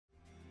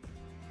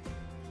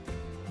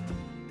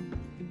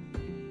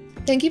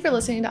Thank you for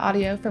listening to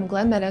audio from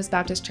Glen Meadows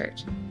Baptist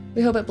Church.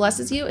 We hope it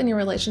blesses you in your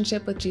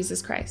relationship with Jesus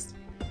Christ.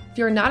 If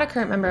you are not a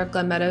current member of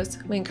Glen Meadows,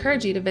 we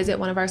encourage you to visit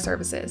one of our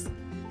services,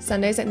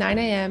 Sundays at 9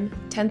 a.m.,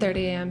 10:30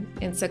 a.m.,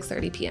 and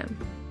 6:30 p.m.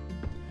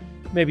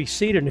 You may be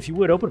seated, and if you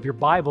would, open up your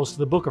Bibles to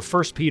the book of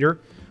 1 Peter.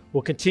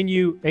 We'll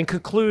continue and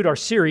conclude our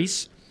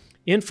series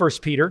in 1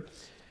 Peter.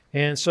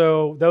 And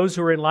so those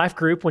who are in life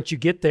group, once you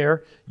get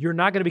there, you're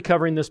not going to be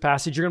covering this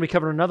passage. You're going to be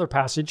covering another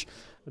passage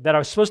that I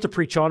was supposed to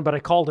preach on, but I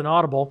called an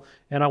audible,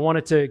 and I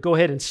wanted to go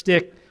ahead and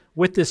stick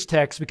with this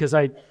text because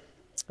I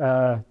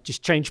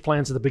just changed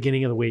plans at the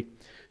beginning of the week.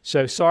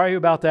 So sorry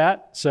about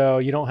that. So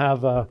you don't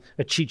have a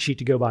cheat sheet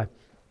to go by.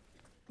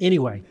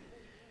 Anyway,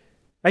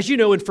 as you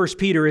know, in 1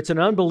 Peter, it's an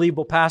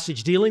unbelievable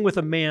passage dealing with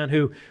a man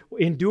who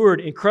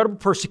endured incredible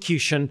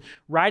persecution,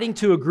 writing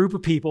to a group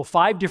of people,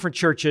 5 different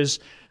churches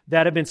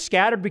that have been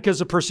scattered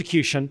because of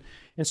persecution.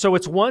 And so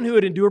it's one who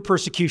had endured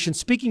persecution,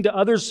 speaking to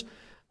others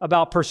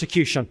about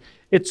persecution.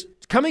 It's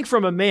coming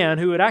from a man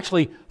who had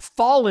actually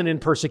fallen in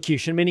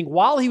persecution, meaning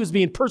while he was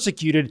being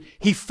persecuted,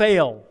 he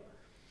failed.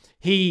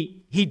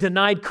 He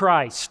denied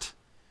Christ.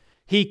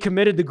 He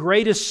committed the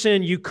greatest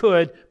sin you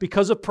could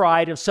because of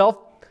pride and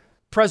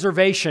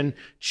self-preservation,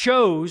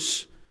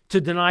 chose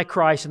to deny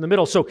Christ in the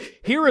middle. So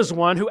here is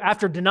one who,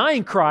 after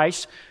denying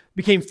Christ,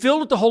 became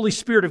filled with the Holy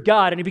Spirit of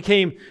God, and he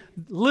became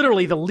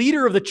literally the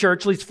leader of the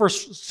church, at least the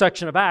first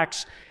section of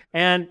Acts,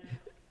 and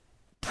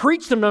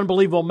preached an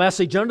unbelievable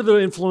message under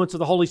the influence of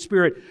the Holy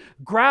Spirit,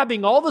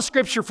 grabbing all the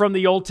scripture from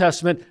the Old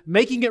Testament,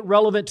 making it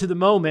relevant to the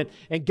moment,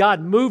 and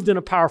God moved in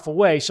a powerful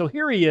way. So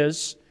here he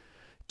is,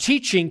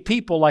 teaching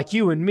people like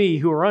you and me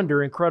who are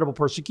under incredible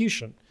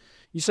persecution.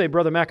 You say,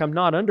 Brother Mac, I'm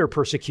not under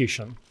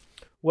persecution.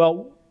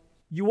 Well,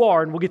 you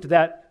are, and we'll get to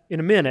that in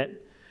a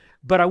minute.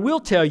 But I will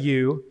tell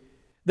you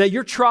that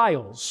your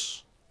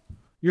trials,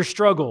 your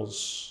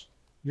struggles,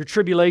 your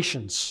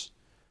tribulations,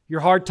 your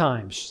hard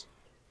times,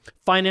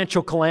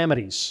 financial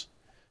calamities,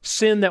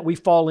 sin that we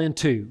fall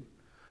into,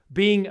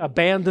 being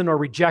abandoned or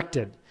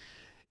rejected,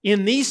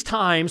 in these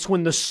times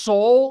when the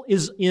soul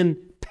is in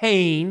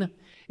pain,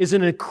 is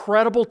an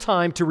incredible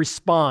time to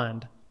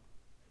respond.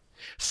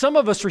 Some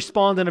of us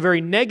respond in a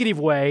very negative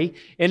way,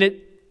 and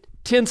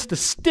it tends to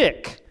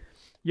stick.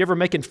 You ever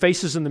making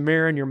faces in the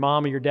mirror and your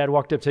mom or your dad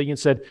walked up to you and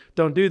said,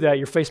 don't do that,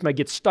 your face may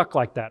get stuck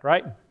like that,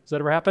 right? Does that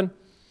ever happen?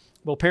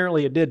 Well,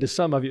 apparently it did to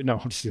some of you. No,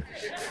 I'm just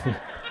kidding.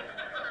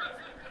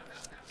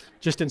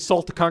 Just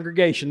insult the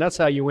congregation. That's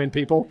how you win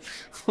people.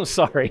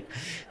 Sorry.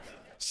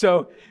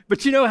 So,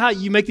 but you know how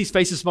you make these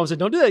faces, mom said,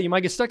 don't do that, you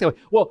might get stuck that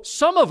way. Well,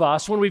 some of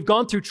us, when we've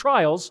gone through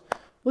trials,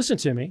 listen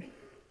to me,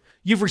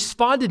 you've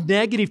responded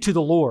negative to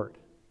the Lord,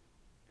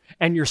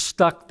 and you're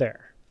stuck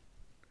there.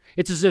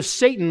 It's as if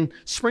Satan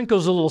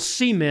sprinkles a little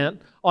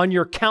cement on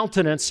your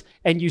countenance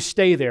and you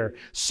stay there.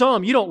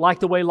 Some, you don't like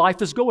the way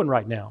life is going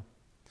right now.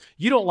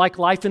 You don't like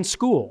life in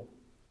school.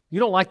 You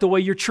don't like the way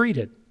you're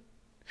treated.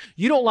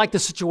 You don't like the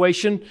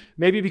situation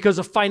maybe because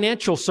of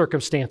financial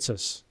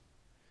circumstances.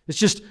 It's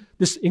just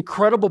this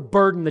incredible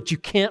burden that you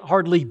can't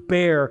hardly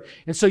bear.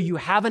 And so you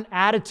have an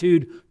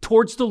attitude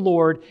towards the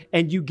Lord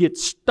and you get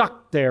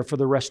stuck there for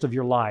the rest of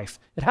your life.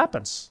 It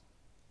happens.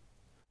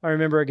 I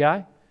remember a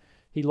guy.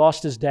 He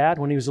lost his dad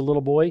when he was a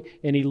little boy,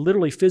 and he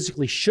literally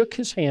physically shook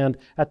his hand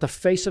at the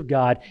face of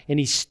God, and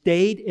he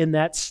stayed in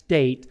that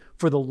state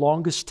for the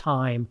longest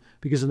time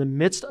because in the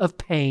midst of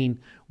pain,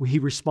 he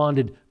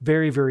responded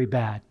very, very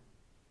bad.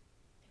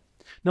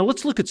 Now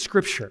let's look at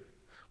Scripture.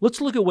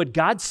 Let's look at what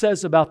God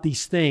says about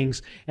these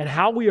things and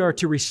how we are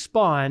to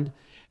respond,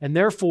 and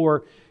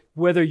therefore,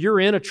 whether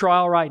you're in a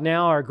trial right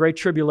now or a great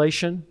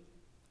tribulation,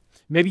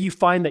 maybe you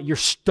find that you're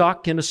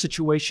stuck in a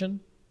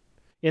situation,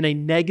 in a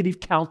negative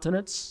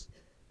countenance,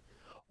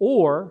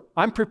 or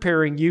I'm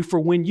preparing you for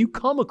when you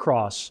come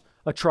across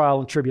a trial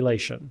and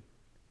tribulation,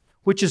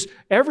 which is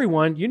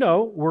everyone, you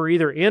know, we're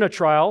either in a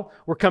trial,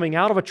 we're coming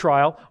out of a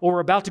trial, or we're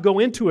about to go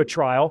into a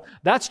trial.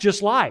 That's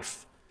just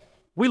life.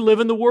 We live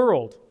in the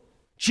world.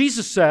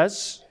 Jesus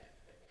says,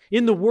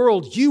 in the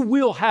world you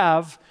will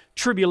have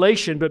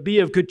tribulation, but be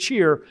of good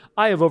cheer.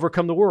 I have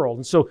overcome the world.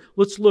 And so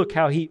let's look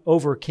how he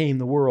overcame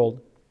the world.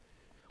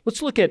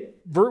 Let's look at,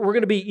 we're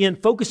going to be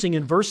focusing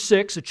in verse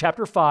 6 of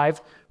chapter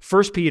 5,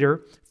 1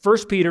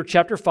 Peter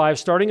chapter 5,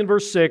 starting in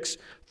verse 6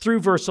 through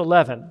verse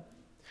 11.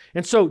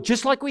 And so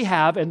just like we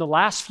have in the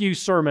last few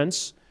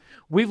sermons,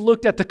 we've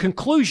looked at the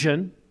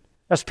conclusion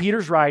as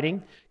Peter's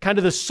writing, kind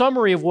of the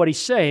summary of what he's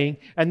saying,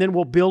 and then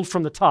we'll build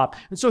from the top.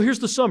 And so here's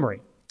the summary.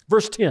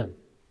 Verse 10.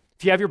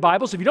 If you have your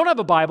Bibles, if you don't have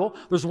a Bible,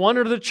 there's one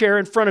under the chair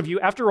in front of you.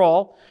 After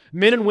all,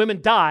 men and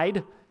women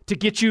died to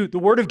get you the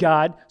Word of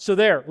God. So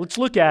there, let's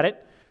look at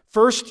it.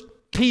 1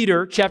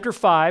 Peter chapter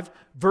 5,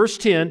 verse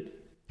 10,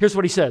 here's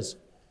what he says.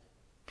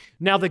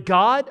 Now the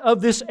God of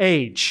this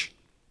age,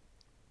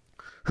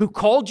 who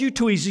called you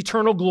to his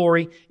eternal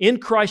glory in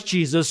Christ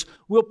Jesus,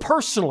 will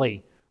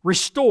personally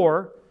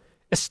restore,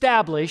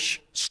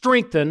 establish,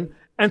 strengthen,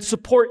 and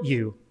support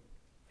you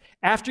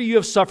after you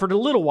have suffered a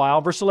little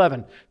while. Verse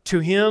 11,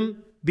 to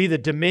him be the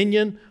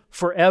dominion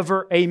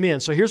forever. Amen.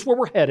 So here's where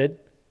we're headed.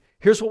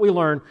 Here's what we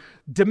learn.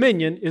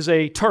 Dominion is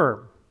a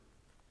term.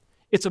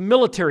 It's a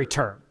military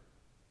term.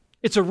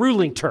 It's a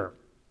ruling term.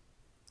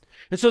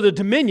 And so the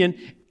dominion,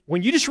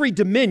 when you just read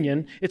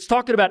dominion, it's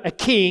talking about a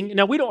king.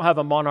 Now, we don't have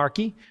a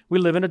monarchy. We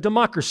live in a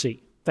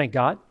democracy, thank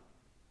God.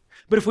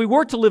 But if we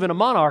were to live in a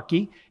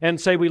monarchy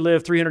and say we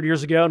lived 300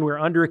 years ago and we were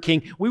under a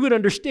king, we would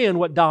understand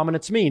what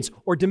dominance means,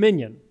 or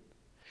dominion.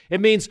 It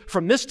means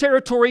from this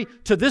territory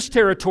to this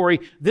territory,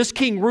 this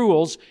king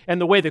rules, and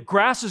the way the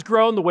grass is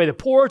grown, the way the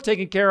poor are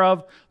taken care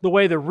of, the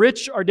way the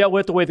rich are dealt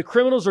with, the way the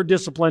criminals are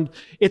disciplined,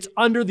 it's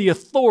under the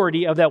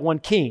authority of that one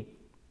king.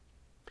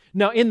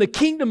 Now, in the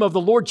kingdom of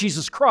the Lord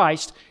Jesus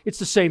Christ, it's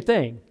the same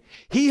thing.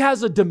 He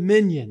has a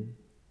dominion,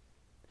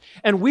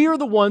 and we are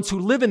the ones who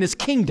live in His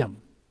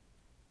kingdom.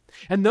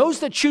 And those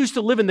that choose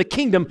to live in the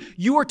kingdom,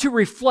 you are to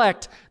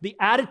reflect the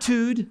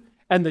attitude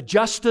and the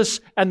justice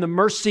and the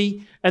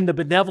mercy and the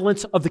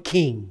benevolence of the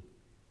king.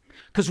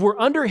 Because we're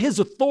under His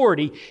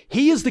authority.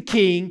 He is the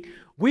king,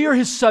 we are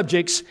His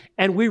subjects,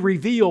 and we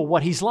reveal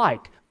what He's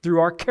like through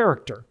our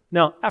character.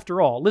 Now, after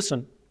all,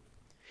 listen,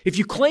 if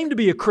you claim to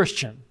be a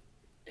Christian,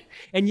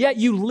 and yet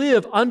you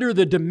live under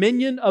the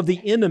dominion of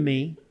the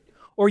enemy,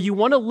 or you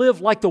want to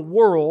live like the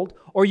world,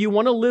 or you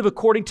want to live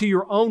according to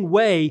your own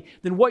way,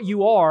 then what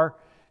you are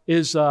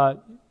is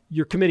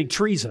you're committing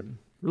treason,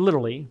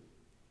 literally.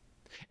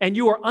 And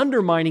you are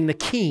undermining the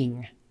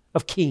King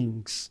of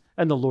Kings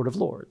and the Lord of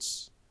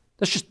Lords.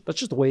 That's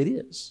just the way it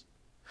is.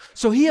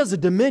 So He has a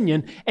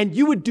dominion, and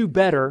you would do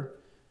better.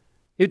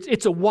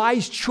 It's a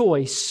wise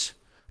choice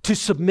to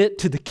submit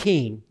to the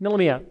King.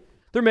 Now,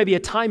 there may be a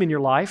time in your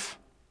life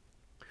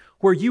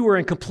where you were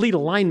in complete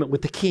alignment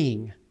with the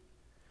King.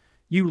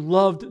 You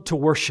loved to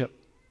worship.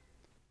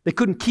 They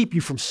couldn't keep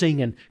you from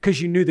singing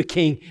because you knew the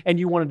King and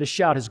you wanted to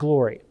shout His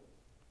glory.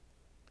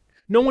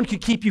 No one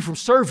could keep you from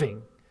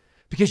serving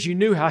because you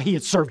knew how He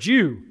had served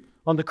you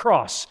on the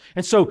cross.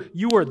 And so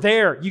you were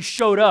there, you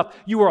showed up,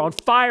 you were on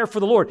fire for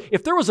the Lord.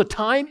 If there was a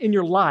time in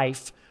your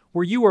life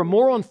where you were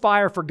more on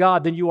fire for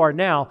God than you are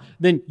now,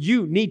 then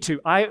you need to,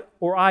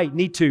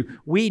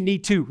 we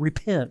need to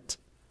repent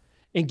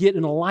and get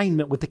in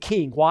alignment with the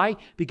King. Why?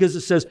 Because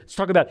it says, it's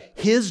talking about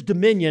His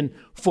dominion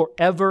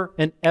forever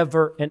and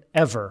ever and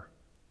ever.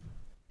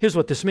 Here's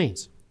what this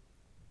means.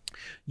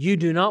 You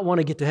do not want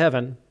to get to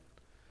heaven,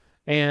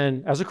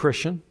 and as a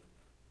Christian,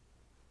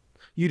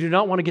 you do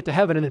not want to get to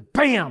heaven and then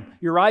bam,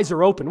 your eyes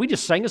are open. We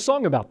just sang a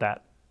song about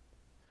that.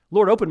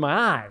 Lord, open my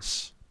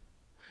eyes.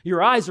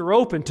 Your eyes are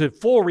open to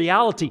full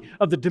reality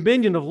of the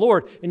dominion of the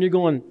Lord, and you're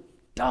going,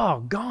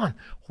 doggone,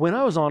 when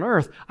I was on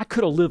earth, I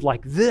could have lived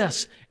like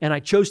this, and I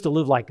chose to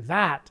live like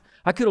that.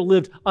 I could have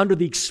lived under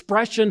the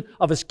expression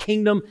of His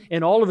kingdom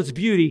and all of its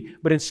beauty,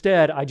 but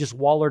instead I just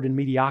wallowed in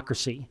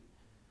mediocrity.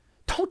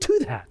 Don't do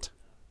that.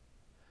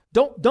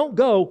 Don't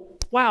go,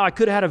 wow, I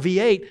could have had a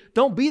V8.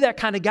 Don't be that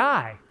kind of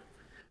guy.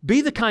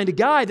 Be the kind of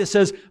guy that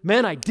says,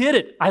 man, I did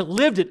it. I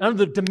lived it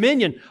under the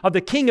dominion of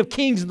the King of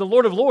Kings and the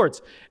Lord of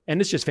Lords.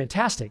 And it's just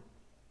fantastic.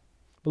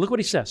 But look what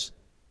He says.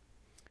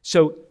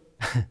 So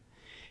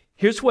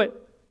here's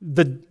what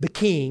the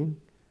King,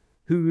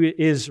 who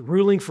is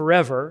ruling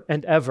forever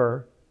and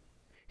ever,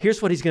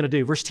 here's what He's going to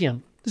do. Verse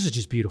 10, this is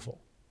just beautiful.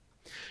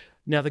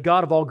 Now, the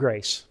God of all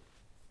grace.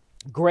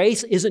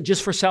 Grace isn't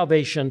just for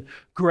salvation.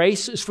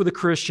 Grace is for the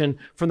Christian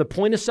from the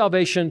point of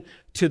salvation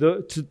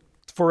to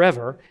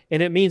forever.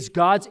 And it means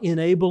God's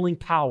enabling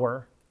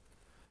power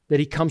that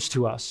He comes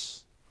to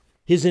us.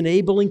 His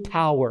enabling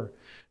power.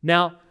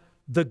 Now,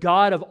 the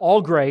God of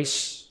all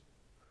grace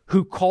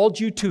who called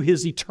you to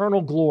His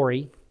eternal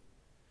glory.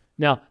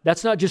 Now,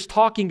 that's not just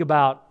talking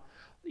about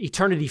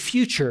eternity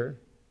future.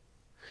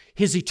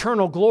 His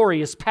eternal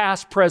glory is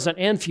past, present,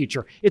 and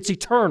future. It's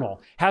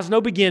eternal, has no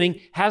beginning,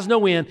 has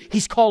no end.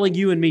 He's calling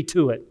you and me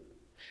to it.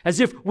 As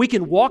if we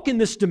can walk in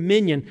this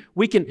dominion,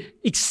 we can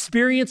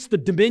experience the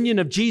dominion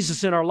of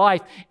Jesus in our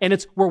life,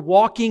 and we're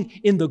walking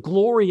in the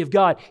glory of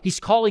God. He's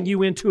calling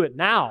you into it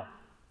now.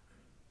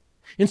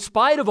 In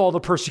spite of all the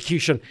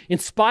persecution, in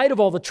spite of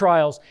all the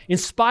trials, in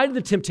spite of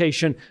the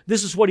temptation,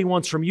 this is what He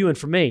wants from you and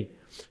from me.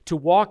 To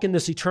walk in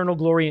this eternal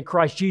glory in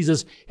Christ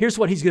Jesus. Here's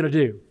what He's going to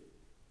do.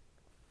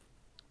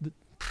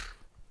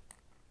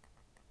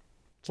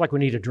 It's like we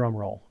need a drum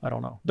roll. I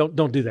don't know.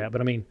 Don't do that.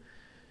 But I mean,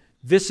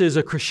 this is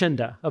a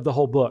crescendo of the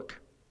whole book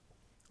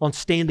on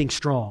standing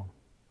strong.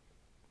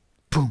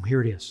 Boom,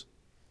 here it is.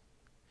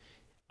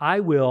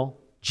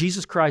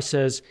 Jesus Christ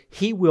says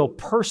He will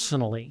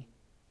personally.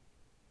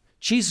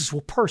 Jesus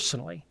will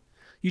personally.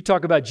 You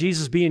talk about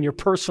Jesus being your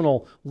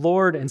personal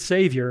Lord and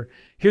Savior.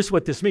 Here's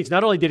what this means.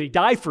 Not only did He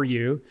die for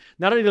you,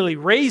 not only did He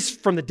raise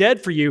from the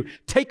dead for you,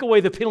 take away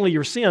the penalty of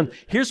your sin,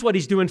 here's what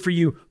He's doing for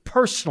you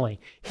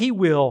personally. He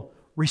will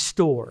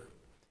restore.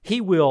 He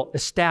will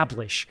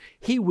establish.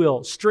 He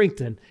will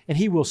strengthen, and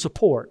He will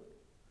support.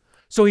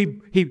 So he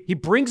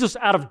brings us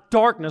out of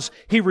darkness.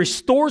 He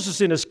restores us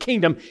in His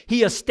kingdom.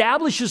 He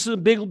establishes the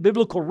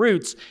biblical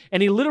roots,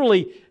 and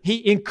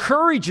He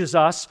encourages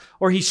us,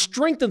 or He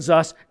strengthens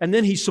us, and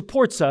then He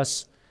supports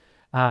us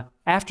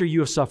after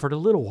you have suffered a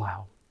little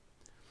while.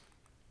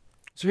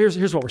 So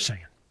here's what we're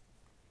saying.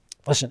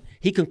 Listen,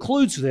 he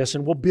concludes this,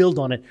 and we'll build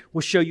on it.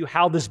 We'll show you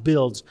how this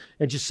builds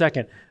in just a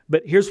second.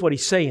 But here's what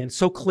he's saying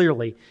so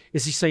clearly,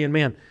 is he's saying,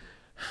 man,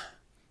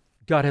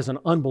 God has an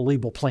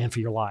unbelievable plan for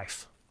your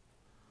life.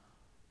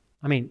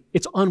 I mean,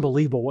 it's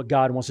unbelievable what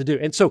God wants to do.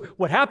 And so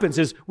what happens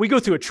is we go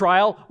through a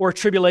trial or a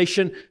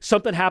tribulation,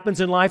 something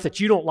happens in life that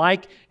you don't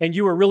like, and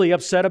you are really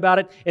upset about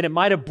it, and it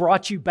might have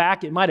brought you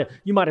back. You might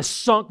have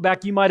sunk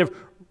back. You might have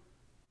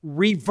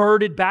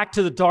reverted back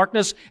to the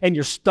darkness, and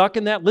you're stuck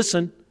in that.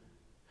 Listen,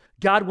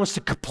 God wants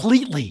to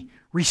completely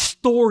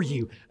restore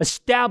you,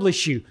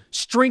 establish you,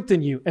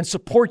 strengthen you, and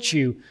support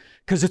you,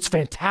 because it's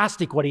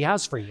fantastic what he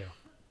has for you.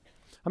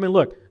 I mean,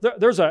 look,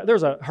 there's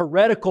a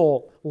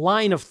heretical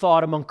line of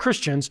thought among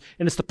Christians,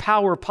 and it's the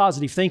power of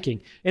positive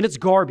thinking, and it's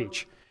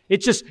garbage.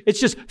 It's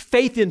just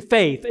faith in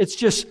faith. It's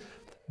just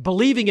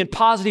believing in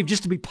positive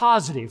just to be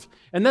positive,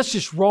 and that's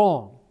just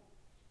wrong.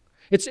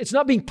 It's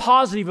not being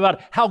positive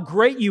about how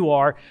great you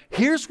are.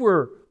 Here's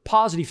where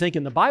positive thinking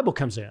in the Bible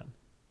comes in.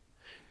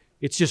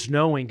 It's just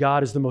knowing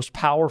God is the most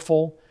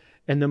powerful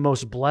and the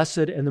most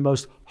blessed and the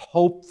most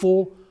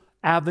hopeful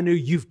avenue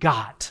you've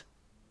got.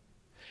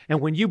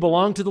 And when you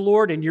belong to the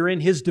Lord and you're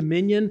in His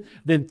dominion,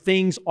 then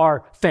things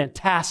are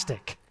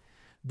fantastic.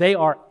 They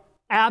are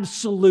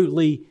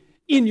absolutely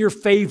in your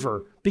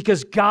favor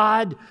because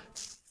God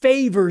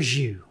favors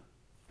you.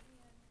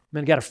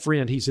 Man, I got a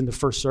friend, he's in the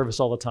first service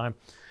all the time.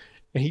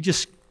 And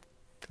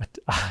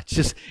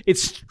it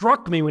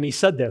struck me when he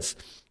said this.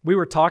 We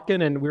were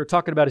talking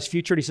about his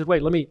future, and he said,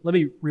 wait, let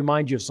me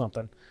remind you of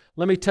something.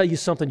 Let me tell you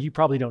something you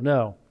probably don't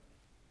know.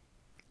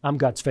 I'm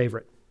God's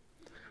favorite.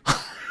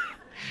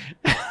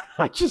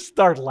 I just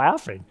started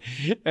laughing.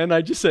 And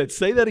I just said,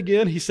 say that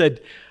again. He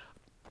said,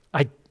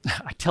 I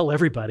tell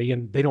everybody,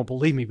 and they don't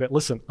believe me, but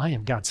listen, I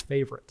am God's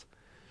favorite.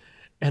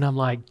 And I'm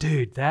like,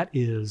 dude, that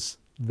is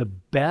the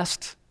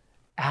best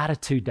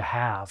attitude to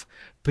have,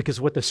 because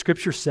what the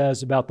scripture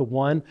says about the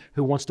one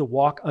who wants to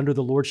walk under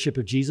the lordship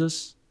of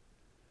Jesus,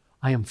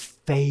 I am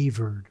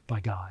favored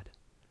by God.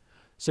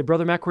 Say,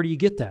 Brother Mac, where do you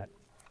get that?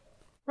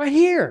 Right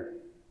here.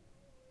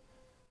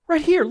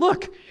 Right here.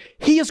 Look,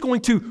 he is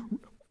going to,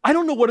 I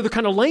don't know what other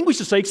kind of language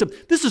to say,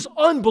 except this is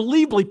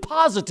unbelievably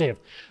positive.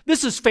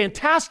 This is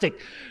fantastic.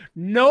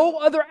 No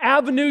other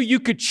avenue you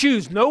could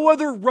choose, no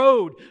other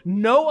road,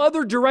 no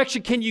other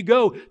direction can you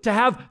go to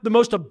have the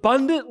most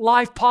abundant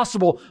life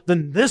possible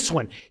than this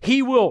one.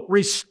 He will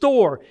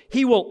restore,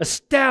 He will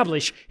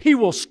establish, He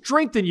will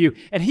strengthen you,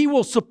 and He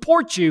will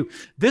support you.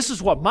 This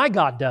is what my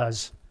God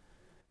does.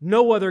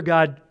 No other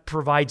God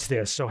provides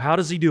this. So how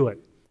does He do it?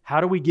 How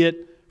do we get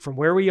from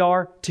where we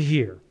are to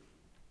here?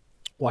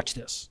 Watch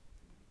this.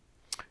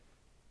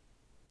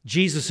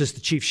 Jesus is the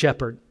chief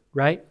shepherd,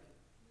 right,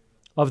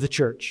 of the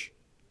church.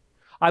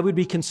 I would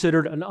be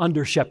considered an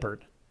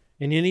under-shepherd,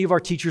 and any of our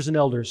teachers and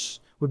elders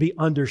would be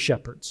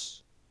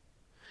under-shepherds.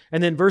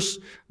 And then verse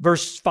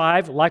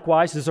 5,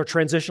 likewise, this is our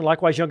transition,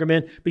 likewise, younger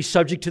men, be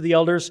subject to the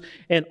elders,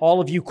 and all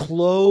of you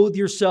clothe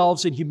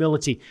yourselves in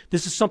humility.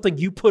 This is something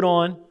you put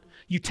on.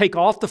 You take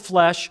off the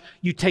flesh,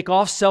 you take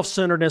off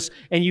self-centeredness,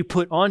 and you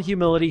put on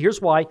humility.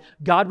 Here's why.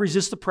 God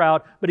resists the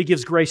proud, but He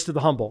gives grace to the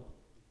humble.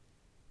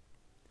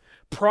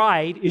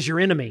 Pride is your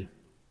enemy.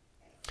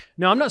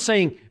 Now, I'm not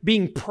saying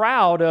being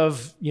proud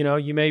of,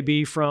 you may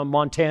be from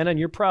Montana and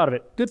you're proud of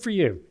it. Good for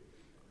you.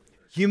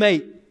 You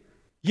may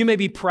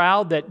be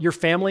proud that your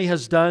family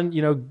has done,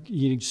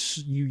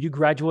 you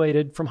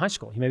graduated from high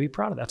school. You may be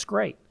proud of that. That's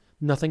great.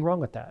 Nothing wrong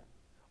with that.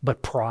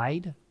 But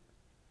pride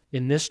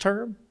in this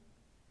term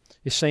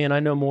is saying I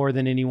know more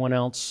than anyone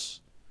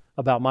else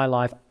about my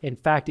life. In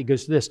fact, it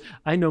goes to this.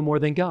 I know more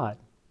than God.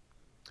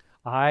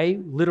 I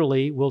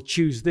literally will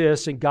choose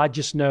this, and God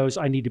just knows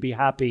I need to be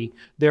happy.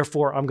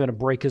 Therefore, I'm going to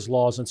break His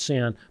laws and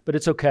sin. But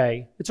it's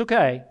okay. It's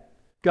okay.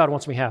 God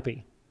wants me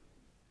happy.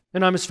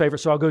 And I'm His favorite,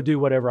 so I'll go do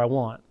whatever I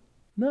want.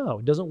 No,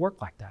 it doesn't work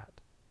like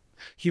that.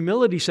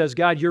 Humility says,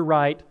 God, you're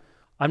right.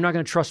 I'm not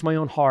going to trust my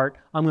own heart.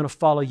 I'm going to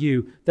follow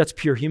you. That's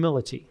pure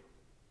humility.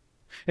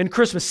 In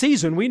Christmas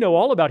season, we know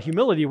all about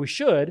humility. We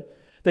should.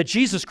 That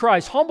Jesus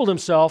Christ humbled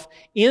Himself,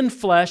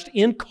 in-fleshed,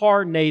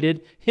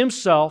 incarnated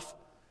Himself,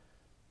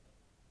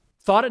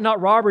 thought it not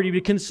robbery to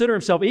consider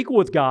Himself equal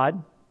with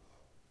God,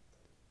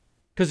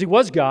 because He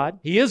was God,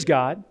 He is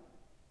God,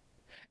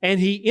 and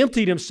He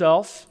emptied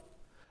Himself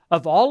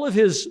of all of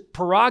His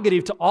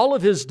prerogative to all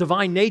of His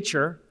divine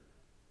nature,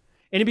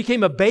 and He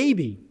became a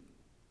baby,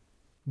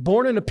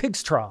 born in a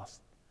pig's trough.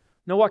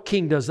 Now, what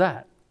king does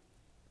that?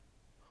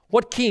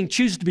 What king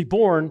chooses to be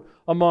born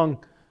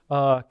among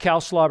cow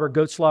slobber,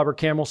 goat slobber,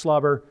 camel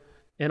slobber,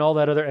 and all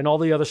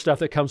the other stuff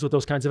that comes with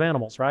those kinds of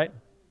animals, right?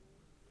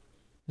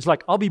 It's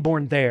like, I'll be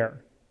born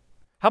there.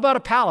 How about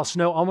a palace?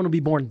 No, I want to be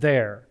born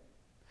there.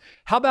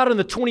 How about in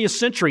the 20th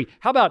century?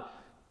 How about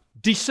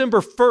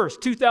December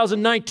 1st,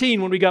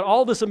 2019, when we got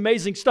all this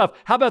amazing stuff?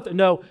 How about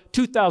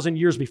 2,000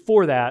 years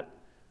before that,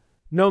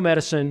 no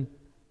medicine,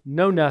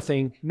 no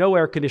nothing, no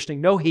air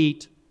conditioning, no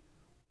heat.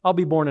 I'll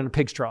be born in a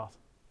pig's trough.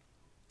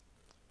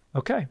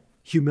 Okay,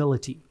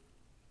 humility.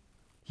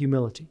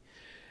 Humility.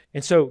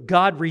 And so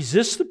God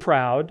resists the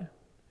proud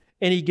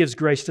and he gives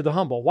grace to the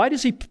humble. Why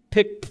does he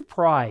pick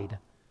pride?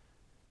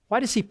 Why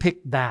does he pick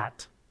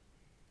that?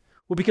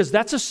 Well, because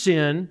that's a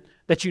sin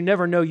that you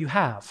never know you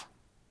have.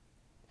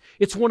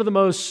 It's one of the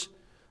most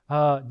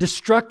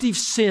destructive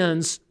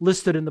sins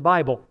listed in the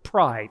Bible,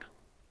 pride.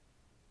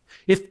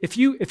 If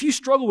you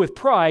struggle with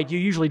pride, you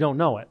usually don't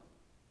know it.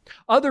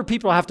 Other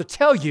people have to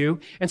tell you,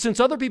 and since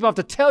other people have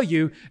to tell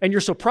you and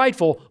you're so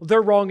prideful,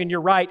 they're wrong and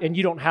you're right and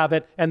you don't have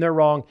it and they're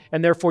wrong,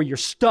 and therefore you're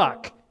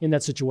stuck in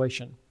that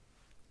situation.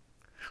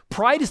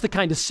 Pride is the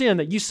kind of sin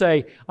that you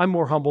say, I'm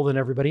more humble than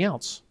everybody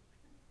else.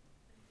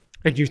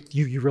 And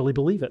you really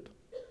believe it.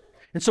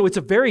 And so it's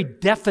a very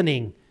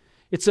deafening,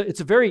 it's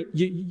a very,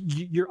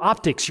 your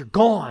optics, you're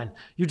gone.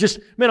 You're just,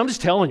 man, I'm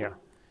just telling you,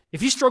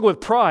 if you struggle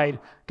with pride,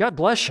 God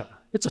bless you.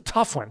 It's a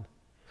tough one.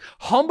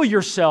 Humble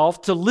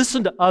yourself to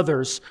listen to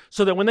others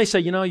so that when they say,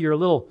 you're a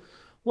little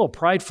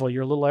prideful,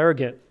 you're a little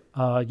arrogant,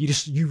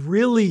 you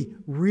really,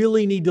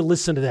 really need to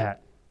listen to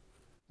that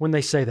when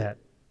they say that.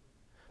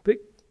 But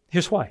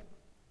here's why.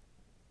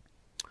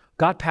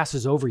 God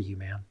passes over you,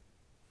 man.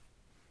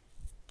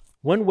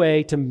 One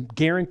way to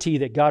guarantee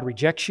that God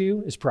rejects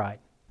you is pride.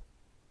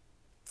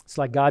 It's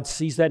like God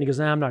sees that and he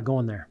goes, I'm not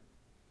going there.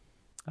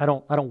 I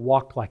don't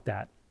walk like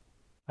that.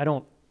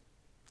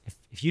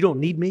 If you don't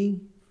need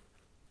me,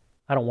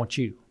 I don't want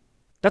you.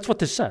 That's what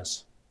this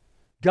says.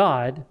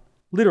 God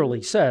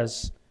literally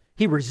says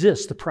he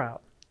resists the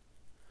proud,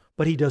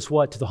 but he does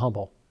what to the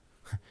humble?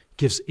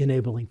 Gives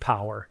enabling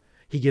power.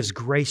 He gives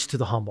grace to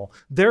the humble.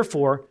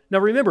 Therefore, now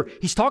remember,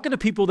 he's talking to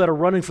people that are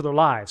running for their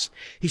lives.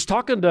 He's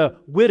talking to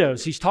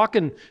widows. He's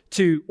talking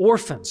to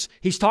orphans.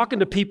 He's talking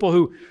to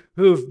people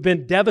who've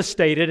been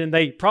devastated and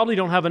they probably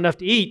don't have enough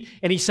to eat.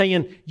 And he's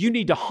saying, you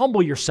need to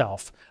humble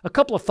yourself. A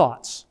couple of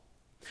thoughts.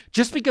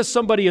 Just because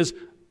somebody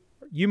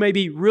you may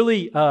be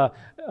really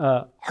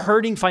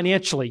hurting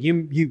financially.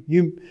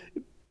 You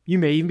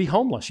may even be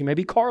homeless. You may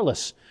be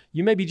carless.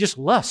 You may be just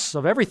lusts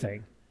of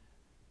everything.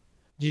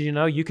 Do you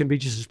know you can be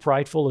just as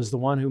prideful as the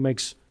one who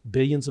makes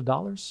billions of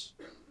dollars?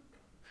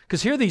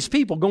 Because here are these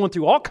people going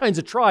through all kinds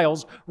of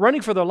trials, running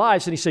for their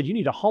lives, and he said, you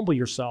need to humble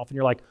yourself. And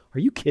you're like, are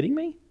you kidding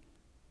me?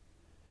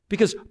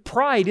 Because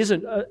pride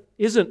isn't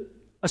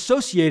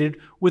associated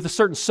with a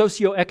certain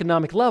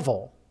socioeconomic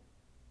level.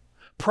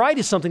 Pride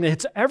is something that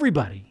hits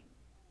everybody.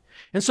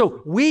 And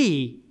so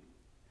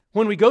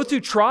when we go through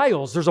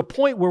trials, there's a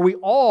point where we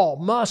all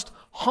must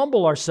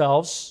humble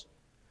ourselves.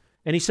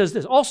 And he says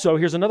this. Also,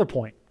 here's another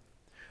point.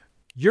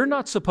 You're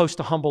not supposed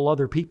to humble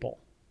other people.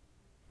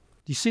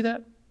 Do you see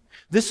that?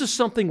 This is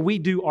something we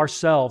do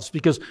ourselves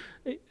because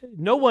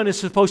no one is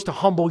supposed to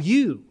humble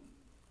you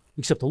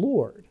except the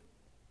Lord.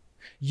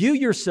 You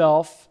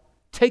yourself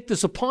take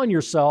this upon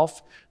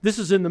yourself. This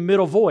is in the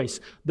middle voice.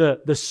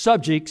 The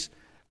subject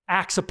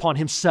acts upon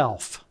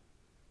himself.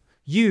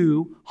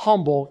 You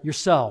humble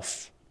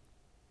yourself.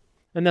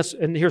 And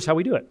here's how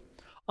we do it.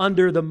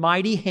 Under the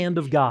mighty hand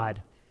of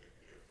God.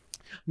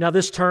 Now,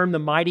 this term, the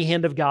mighty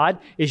hand of God,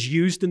 is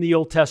used in the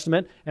Old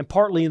Testament and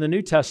partly in the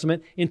New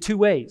Testament in two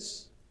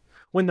ways.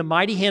 When the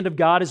mighty hand of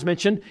God is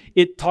mentioned,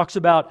 it talks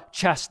about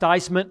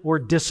chastisement or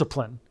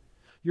discipline.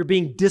 You're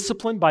being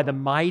disciplined by the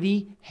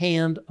mighty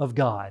hand of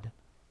God.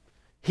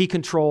 He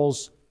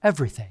controls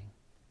everything.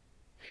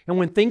 And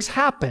when things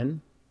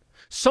happen,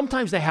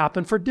 sometimes they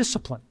happen for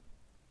discipline.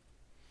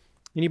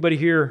 Anybody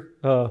here,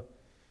 I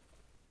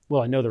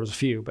know there was a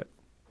few, but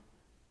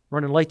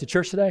running late to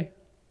church today?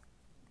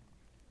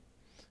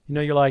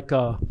 You're like,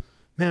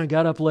 man, I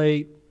got up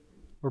late,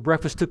 or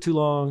breakfast took too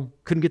long,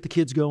 couldn't get the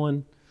kids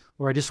going,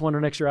 or I just wanted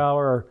an extra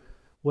hour, or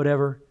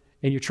whatever,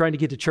 and you're trying to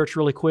get to church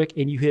really quick,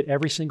 and you hit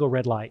every single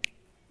red light.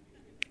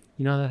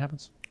 You know how that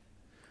happens?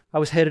 I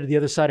was headed to the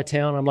other side of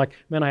town. I'm like,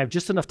 man, I have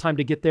just enough time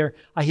to get there.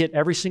 I hit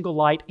every single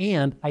light,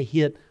 and I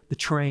hit the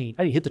train.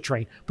 I didn't hit the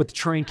train, but the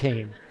train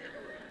came.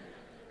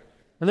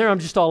 And there I'm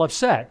just all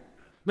upset.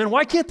 Man,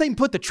 why can't they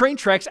put the train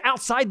tracks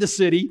outside the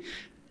city?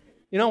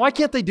 Why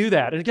can't they do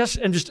that? And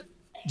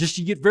just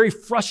you get very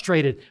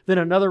frustrated. Then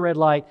another red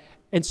light.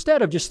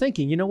 Instead of just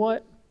thinking, you know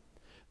what?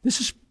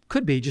 This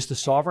could be just a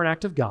sovereign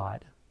act of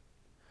God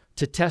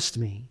to test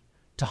me,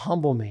 to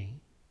humble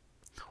me,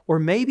 or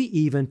maybe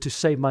even to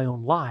save my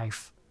own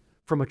life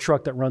from a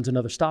truck that runs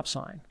another stop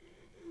sign.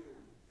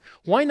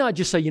 Why not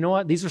just say, you know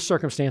what? These are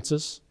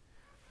circumstances.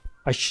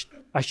 I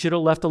should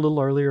have left a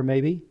little earlier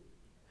maybe.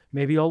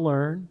 Maybe I'll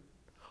learn.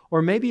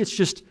 Or maybe it's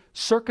just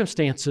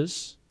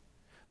circumstances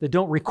that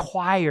don't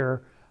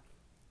require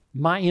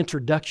my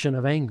introduction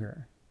of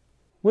anger.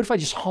 What if I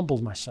just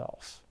humbled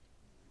myself?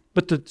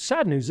 But the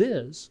sad news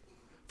is,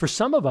 for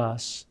some of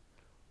us,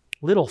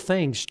 little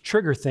things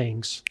trigger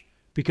things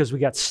because we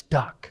got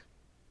stuck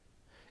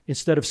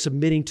instead of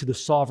submitting to the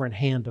sovereign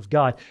hand of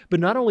God. But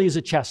not only is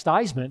it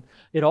chastisement,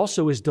 it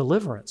also is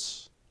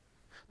deliverance.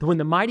 When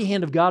the mighty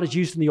hand of God is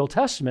used in the Old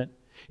Testament,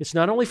 it's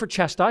not only for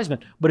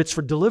chastisement, but it's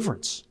for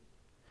deliverance.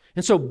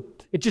 And so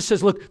it just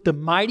says, look, the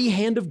mighty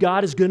hand of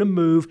God is going to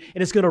move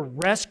and it's going to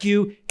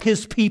rescue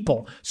his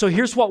people. So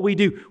here's what we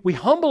do. We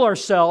humble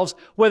ourselves,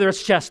 whether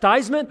it's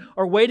chastisement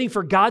or waiting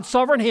for God's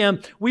sovereign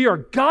hand. We are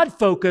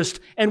God-focused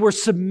and we're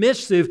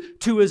submissive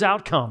to his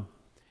outcome.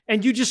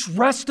 And you just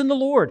rest in the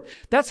Lord.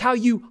 That's how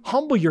you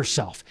humble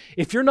yourself.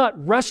 If you're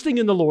not resting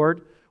in the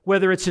Lord,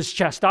 whether it's his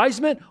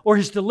chastisement or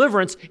his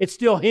deliverance, it's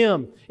still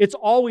him. It's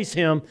always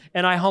him,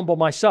 and I humble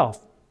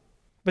myself.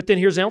 But then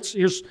here's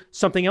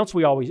something else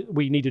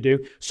we need to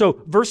do.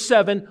 So verse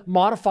 7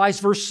 modifies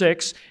verse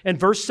 6, and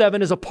verse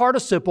 7 is a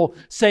participle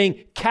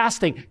saying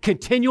casting,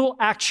 continual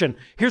action.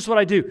 Here's what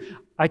I do.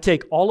 I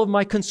take all of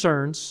my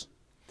concerns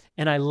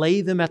and I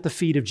lay them at the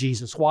feet of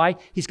Jesus. Why?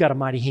 He's got a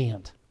mighty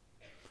hand.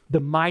 The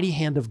mighty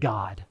hand of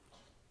God.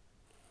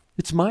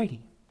 It's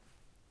mighty.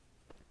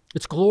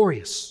 It's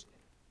glorious.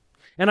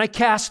 And I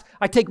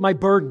take my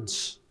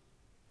burdens.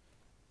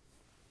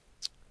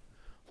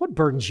 What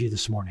burdens you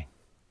this morning?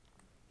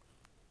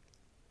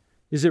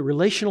 Is it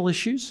relational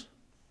issues?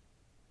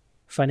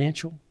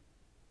 Financial?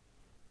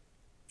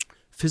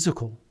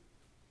 Physical?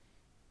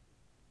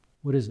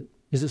 What is it?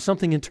 Is it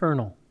something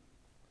internal?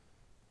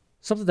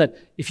 Something that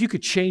if you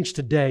could change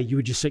today, you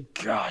would just say,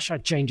 gosh,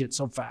 I'd change it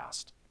so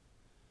fast.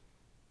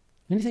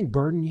 Anything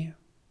burden you?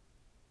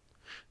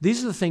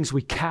 These are the things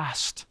we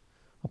cast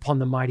upon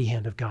the mighty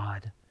hand of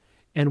God,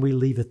 and we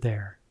leave it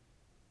there.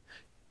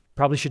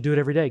 Probably should do it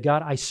every day.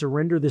 God, I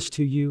surrender this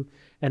to you,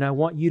 and I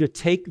want you to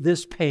take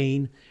this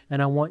pain,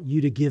 and I want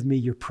you to give me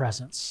your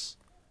presence.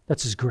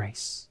 That's his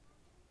grace.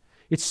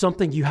 It's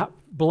something you have,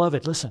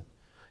 beloved, listen,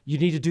 you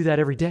need to do that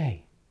every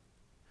day.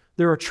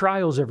 There are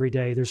trials every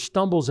day. There's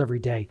stumbles every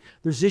day.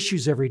 There's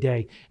issues every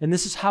day. And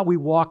this is how we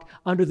walk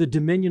under the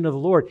dominion of the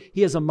Lord.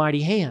 He has a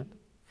mighty hand.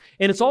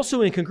 And it's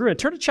also incongruent.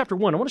 Turn to chapter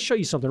 1. I want to show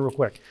you something real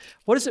quick.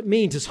 What does it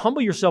mean to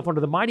humble yourself under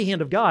the mighty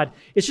hand of God?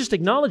 It's just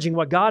acknowledging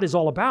what God is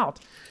all about.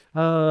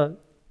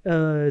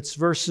 It's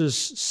verses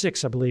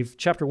 6, I believe.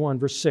 Chapter 1,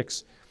 verse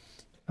 6.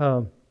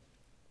 Here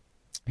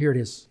it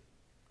is.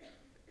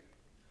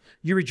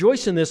 You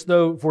rejoice in this,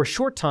 though, for a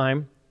short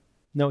time.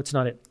 No, it's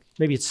not it.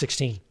 Maybe it's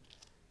 16.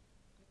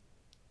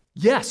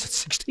 Yes, it's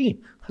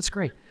 16. That's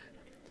great.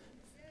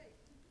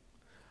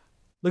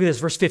 Look at this,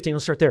 verse 15.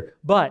 Let's start there.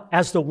 But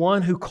as the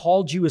one who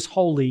called you is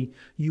holy,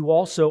 you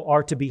also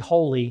are to be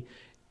holy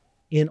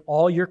in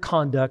all your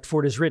conduct,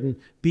 for it is written,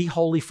 be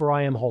holy, for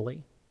I am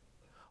holy.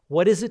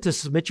 What is it to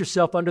submit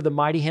yourself under the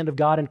mighty hand of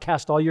God and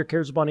cast all your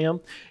cares upon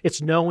him?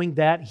 It's knowing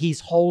that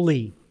he's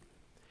holy.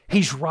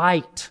 He's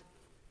right.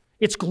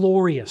 It's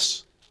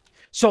glorious.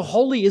 So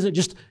holy isn't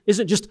just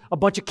a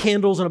bunch of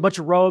candles and a bunch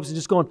of robes and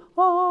just going,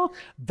 oh,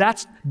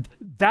 that's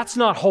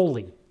not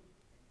holy.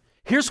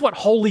 Here's what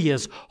holy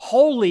is.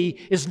 Holy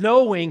is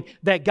knowing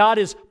that God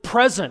is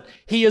present.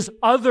 He is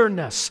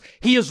otherness.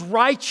 He is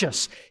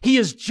righteous. He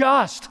is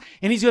just.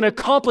 And he's going to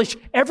accomplish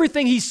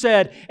everything he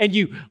said. And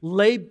you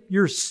lay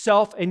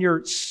yourself and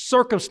your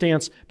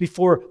circumstance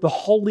before the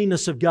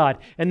holiness of God.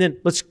 And then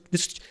this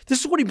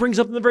is what he brings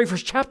up in the very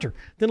first chapter.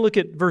 Then look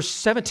at verse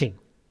 17.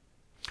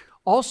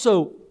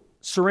 Also,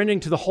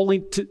 surrendering to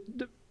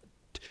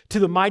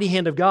the mighty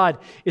hand of God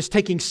is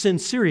taking sin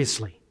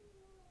seriously.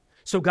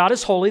 So God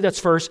is holy, that's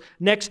first.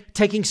 Next,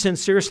 taking sin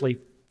seriously.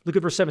 Look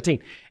at verse 17.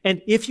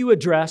 And if you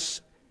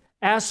address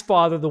as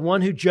Father, the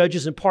one who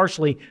judges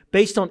impartially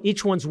based on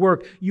each one's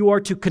work, you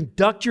are to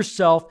conduct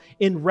yourself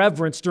in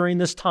reverence during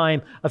this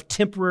time of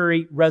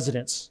temporary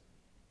residence.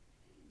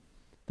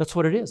 That's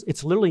what it is.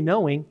 It's literally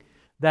knowing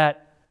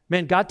that,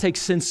 man, God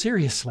takes sin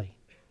seriously.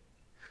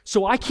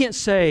 So I can't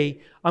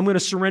say, I'm going to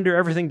surrender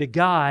everything to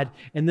God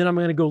and then I'm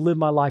going to go live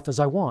my life as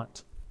I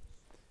want.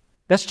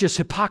 That's just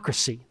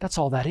hypocrisy. That's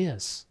all that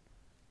is.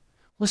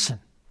 Listen.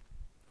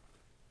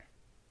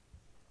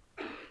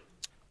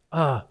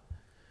 I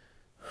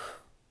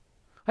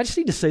just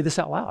need to say this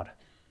out loud.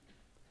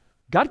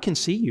 God can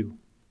see you.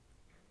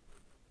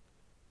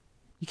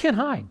 You can't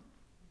hide.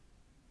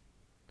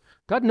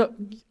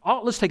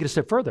 Let's take it a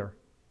step further.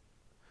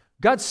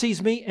 God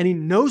sees me and he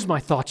knows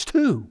my thoughts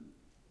too.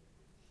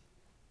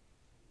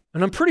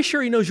 And I'm pretty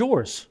sure he knows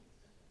yours.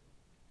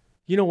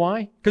 You know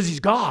why? Because he's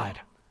God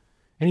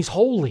and he's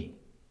holy.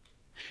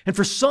 And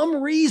for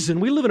some reason,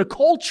 we live in a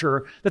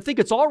culture that think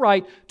it's all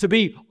right to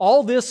be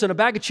all this and a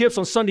bag of chips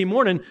on Sunday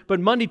morning, but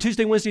Monday,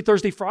 Tuesday, Wednesday,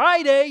 Thursday,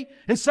 Friday,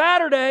 and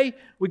Saturday,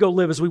 we go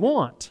live as we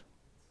want.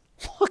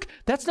 Look,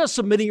 that's not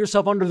submitting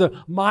yourself under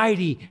the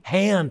mighty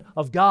hand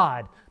of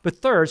God. But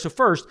third, so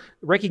first,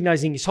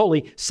 recognizing he's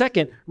holy.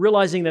 Second,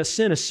 realizing that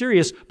sin is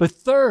serious. But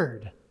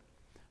third,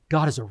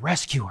 God is a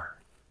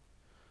rescuer.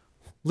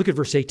 Look at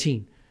verse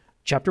 18,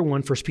 chapter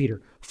 1, 1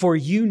 Peter. For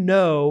you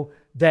know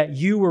that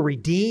you were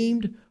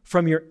redeemed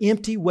from your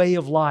empty way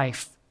of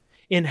life,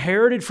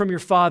 inherited from your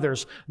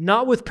fathers,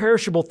 not with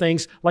perishable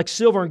things like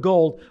silver and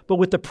gold, but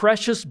with the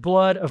precious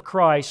blood of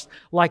Christ,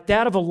 like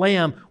that of a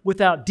lamb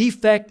without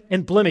defect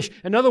and blemish.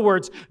 In other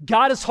words,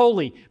 God is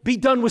holy. Be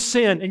done with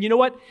sin. And you know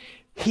what?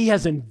 He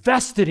has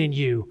invested in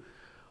you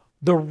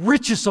the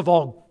richest of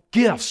all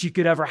gifts you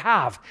could ever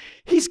have.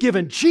 He's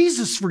given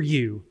Jesus for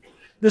you.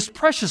 this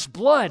precious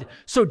blood.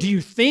 So do you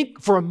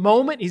think for a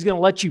moment he's going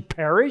to let you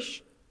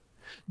perish?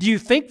 Do you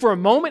think for a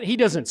moment he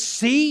doesn't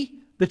see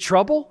the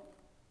trouble?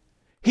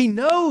 He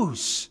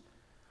knows.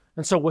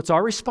 And so what's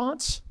our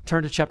response?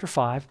 Turn to chapter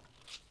 5.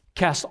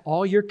 Cast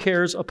all your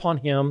cares upon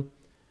him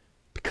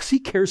because he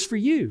cares for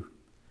you.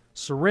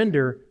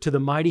 Surrender to the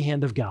mighty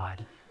hand of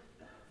God.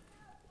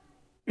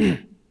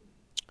 And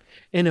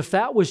if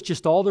that was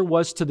just all there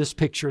was to this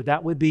picture,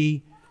 that would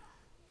be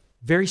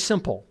very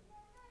simple.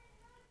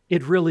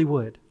 It really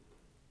would.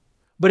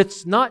 But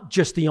it's not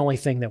just the only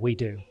thing that we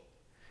do.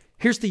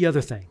 Here's the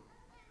other thing.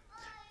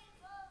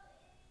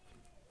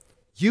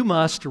 You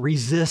must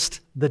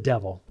resist the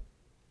devil.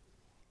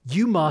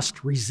 You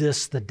must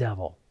resist the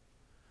devil.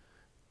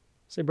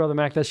 Say, Brother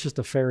Mac, that's just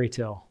a fairy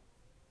tale.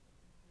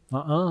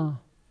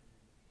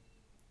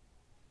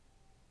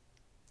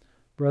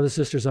 Brothers,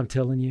 sisters, I'm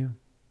telling you,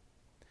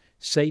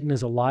 Satan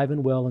is alive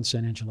and well in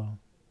San Angelo.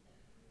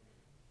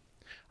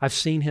 I've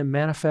seen him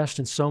manifest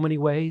in so many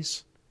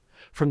ways,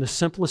 from the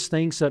simplest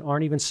things that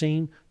aren't even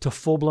seen to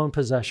full-blown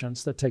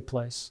possessions that take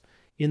place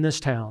in this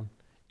town,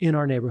 in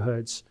our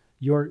neighborhoods,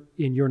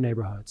 in your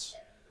neighborhoods.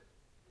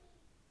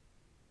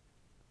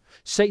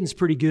 Satan's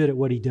pretty good at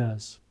what he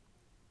does.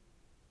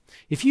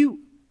 If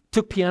you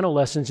took piano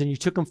lessons and you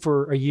took them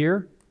for a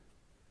year,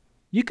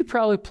 you could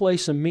probably play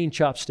some mean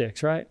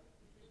chopsticks, right?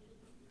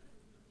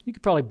 You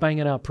could probably bang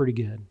it out pretty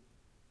good.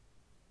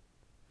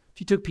 If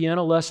you took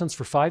piano lessons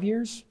for 5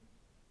 years,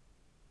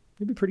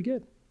 you'd be pretty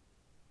good.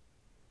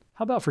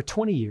 How about for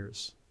 20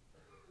 years?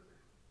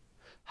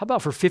 How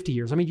about for 50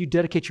 years? I mean, you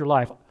dedicate your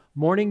life,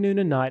 morning, noon,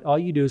 and night, all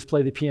you do is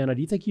play the piano.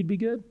 Do you think you'd be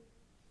good?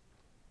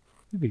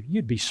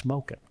 You'd be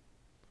smoking.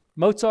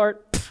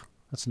 Mozart,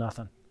 that's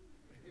nothing.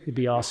 It'd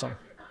be awesome.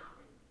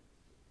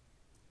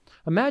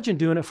 Imagine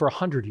doing it for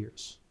 100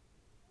 years,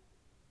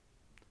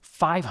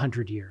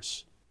 500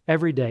 years,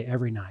 every day,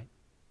 every night.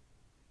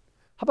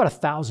 How about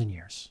 1,000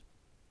 years?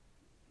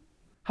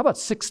 How about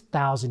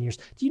 6,000 years?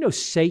 Do you know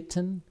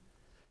Satan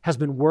has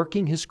been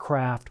working his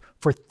craft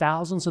for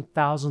thousands and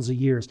thousands of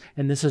years,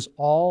 and this is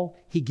all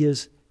he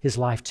gives his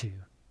life to,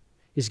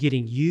 is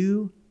getting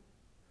you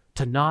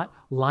to not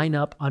line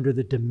up under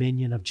the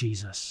dominion of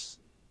Jesus.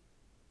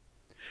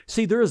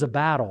 See, there is a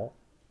battle,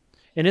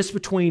 and it's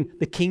between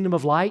the kingdom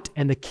of light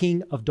and the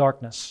king of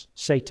darkness,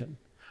 Satan,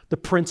 the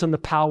prince and the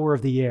power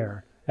of the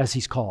air, as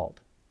he's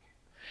called.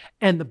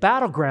 And the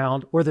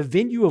battleground or the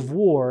venue of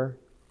war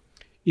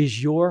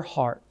is your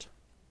heart.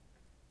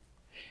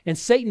 And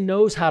Satan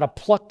knows how to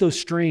pluck those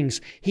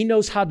strings. He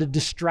knows how to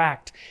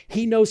distract.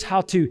 He knows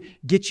how to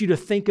get you to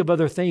think of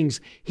other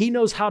things. He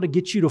knows how to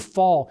get you to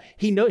fall.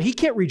 He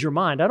can't read your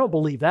mind. I don't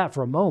believe that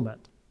for a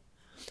moment.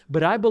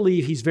 But I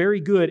believe he's very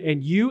good,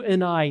 and you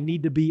and I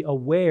need to be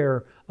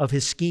aware of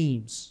his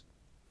schemes.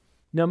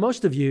 Now,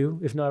 most of you,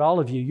 if not all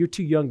of you, you're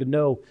too young to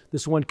know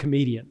this one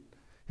comedian.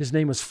 His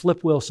name was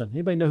Flip Wilson.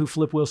 Anybody know who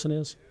Flip Wilson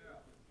is?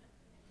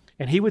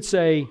 And he would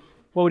say,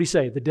 what would he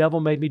say? The devil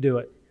made me do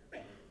it.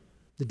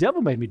 The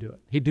devil made me do it.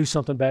 He'd do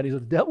something bad. He'd say,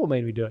 the devil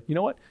made me do it. You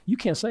know what? You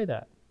can't say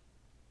that.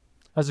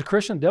 As a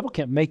Christian, the devil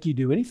can't make you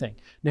do anything.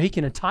 Now, he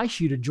can entice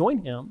you to join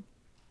him.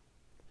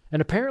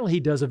 And apparently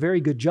he does a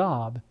very good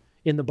job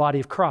in the body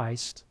of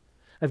Christ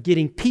of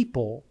getting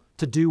people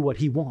to do what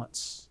he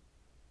wants.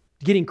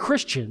 Getting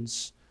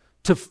Christians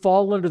to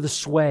fall under the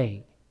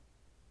sway.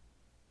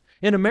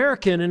 In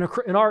America,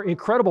 in our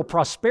incredible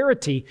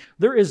prosperity,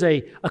 there is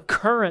a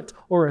current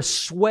or a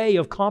sway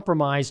of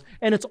compromise,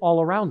 and it's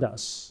all around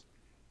us.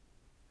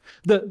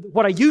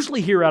 What I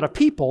usually hear out of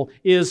people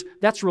is,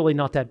 that's really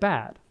not that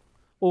bad.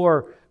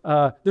 Or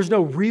there's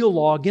no real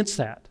law against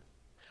that.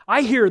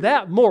 I hear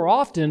that more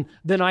often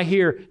than I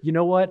hear, you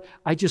know what,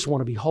 I just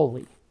want to be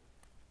holy.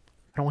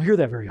 I don't hear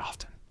that very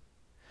often.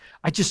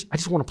 I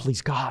just want to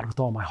please God with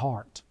all my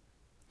heart.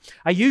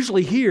 I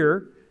usually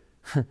hear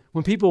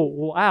when people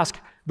will ask,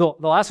 they'll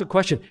ask a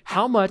question,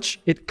 how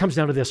much, it comes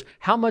down to this,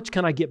 how much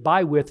can I get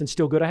by with and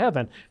still go to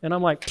heaven? And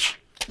I'm like,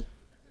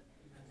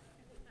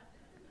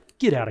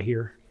 get out of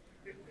here.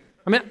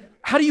 I mean,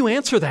 how do you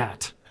answer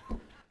that?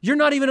 You're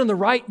not even in the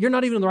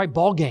right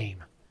ball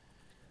game.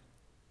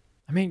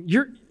 I mean,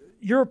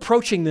 you're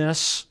approaching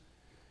this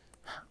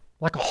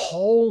like a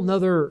whole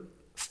nother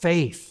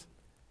faith.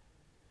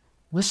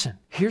 Listen,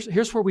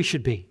 here's where we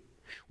should be.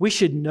 We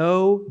should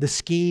know the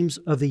schemes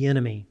of the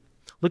enemy.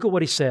 Look at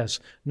what he says.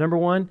 Number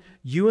one,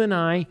 you and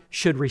I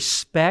should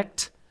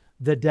respect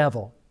the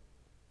devil.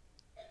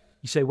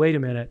 You say, wait a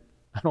minute,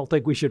 I don't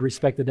think we should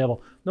respect the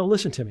devil. No,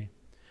 listen to me.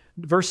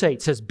 Verse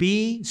 8 says,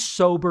 be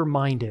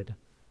sober-minded.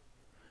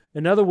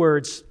 In other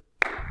words,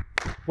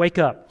 wake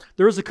up.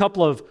 There was a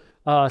couple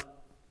of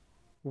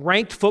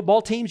ranked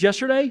football teams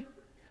yesterday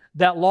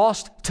that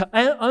lost to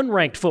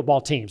unranked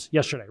football teams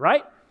yesterday,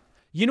 right?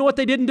 You know what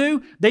they didn't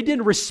do? They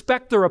didn't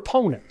respect their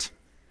opponent.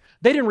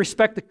 They didn't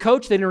respect the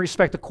coach. They didn't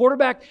respect the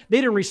quarterback. They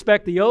didn't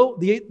respect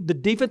the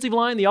defensive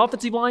line, the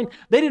offensive line.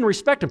 They didn't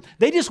respect them.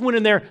 They just went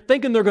in there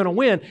thinking they're going to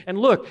win. And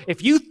look,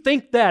 if you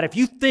think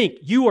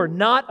you are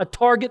not a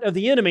target of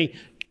the enemy,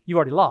 you've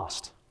already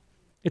lost.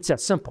 It's that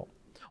simple.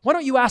 Why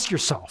don't you ask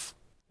yourself,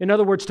 In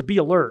other words, to be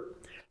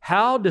alert.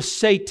 How does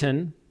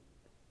Satan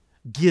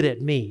get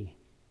at me?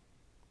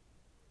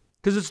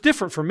 Because it's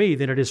different for me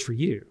than it is for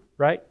you,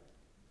 right?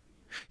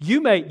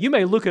 You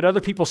may look at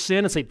other people's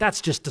sin and say,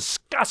 that's just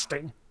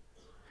disgusting.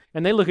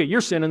 And they look at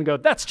your sin and go,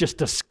 that's just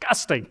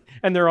disgusting.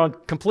 And they're on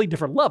complete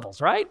different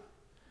levels, right?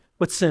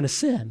 But sin is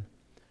sin.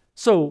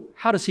 So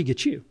how does he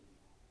get you?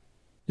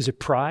 Is it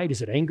pride?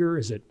 Is it anger?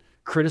 Is it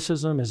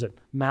criticism? Is it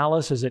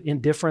malice? Is it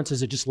indifference?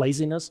 Is it just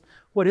laziness?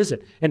 What is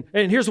it? And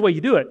here's the way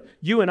you do it.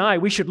 You and I,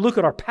 we should look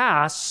at our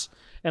pasts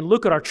and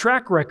look at our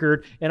track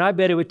record, and I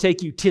bet it would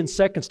take you 10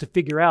 seconds to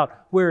figure out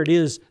where it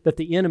is that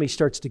the enemy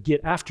starts to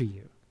get after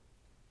you.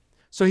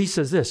 So he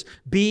says this,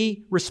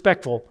 be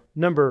respectful.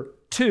 Number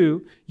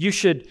 2, you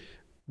should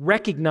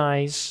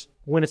recognize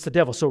when it's the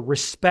devil. So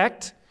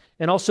respect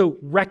and also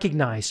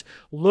recognize.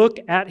 Look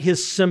at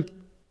his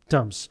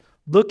symptoms.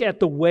 Look at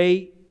the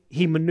way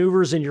he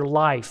maneuvers in your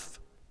life.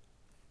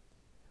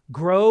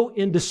 Grow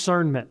in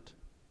discernment.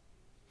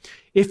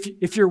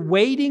 If you're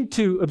waiting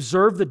to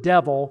observe the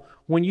devil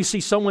when you see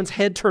someone's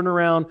head turn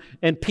around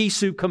and pea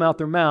soup come out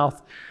their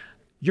mouth,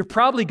 you're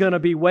probably going to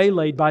be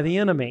waylaid by the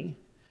enemy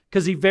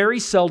because he very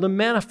seldom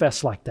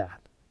manifests like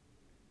that.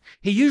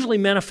 He usually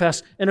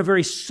manifests in a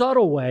very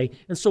subtle way.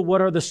 And so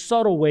what are the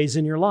subtle ways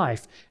in your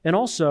life? And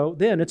also,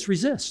 then it's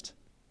resist.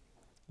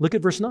 Look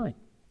at verse 9.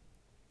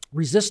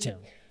 Resist him.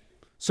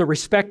 So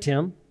respect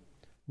him,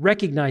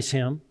 recognize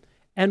him,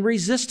 and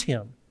resist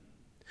him.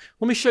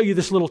 Let me show you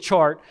this little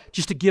chart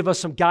just to give us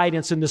some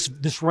guidance in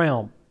this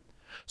realm.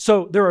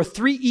 So there are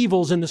 3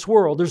 evils in this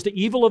world. There's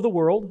the evil of the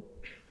world.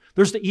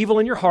 There's the evil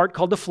in your heart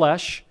called the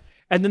flesh.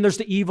 And then there's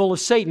the evil of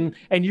Satan.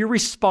 And you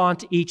respond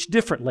to each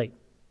differently.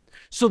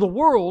 So the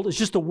world is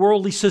just a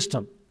worldly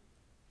system.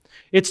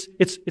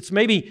 It's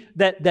maybe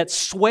that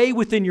sway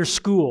within your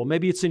school.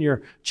 Maybe it's in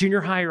your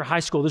junior high or high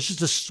school. There's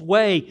just a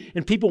sway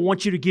and people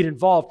want you to get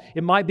involved.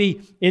 It might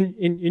be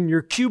in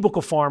your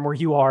cubicle farm where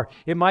you are.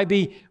 It might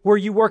be where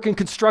you work in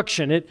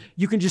construction.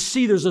 You can just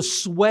see there's a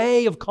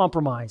sway of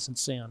compromise and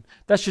sin.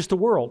 That's just the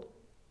world.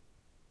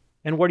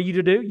 And what are you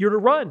to do? You're to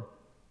run.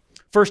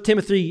 1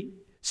 Timothy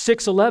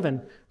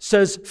 6:11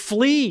 says,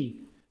 flee.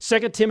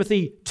 2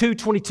 Timothy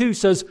 2:22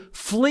 says,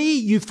 flee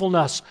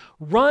youthfulness.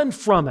 Run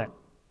from it.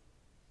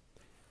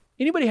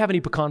 Anybody have any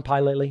pecan pie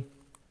lately?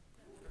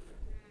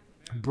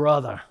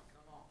 Brother,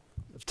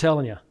 I'm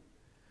telling you.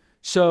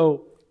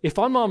 So if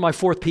I'm on my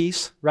 4th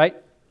piece, right?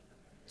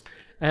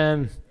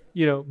 And,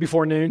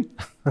 before noon,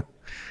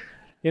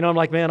 I'm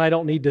like, man, I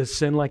don't need to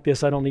sin like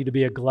this. I don't need to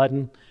be a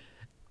glutton.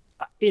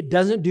 It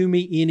doesn't do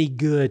me any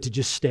good to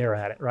just stare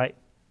at it, right?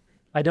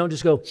 I don't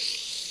just go,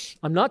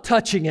 I'm not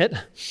touching it.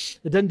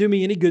 It doesn't do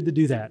me any good to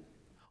do that.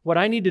 What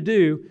I need to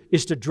do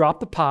is to drop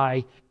the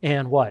pie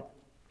and what?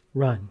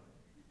 Run.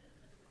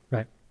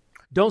 Right?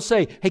 Don't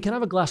say, hey, can I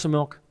have a glass of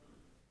milk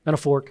and a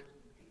fork?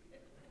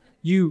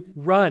 You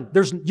run.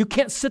 You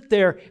can't sit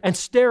there and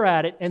stare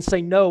at it and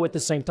say no at the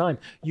same time.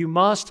 You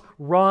must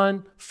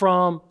run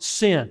from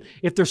sin.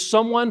 If there's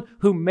someone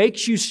who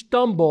makes you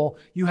stumble,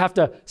 you have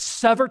to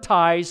sever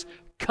ties,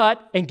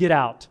 cut, and get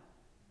out.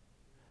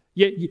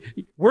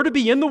 We're to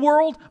be in the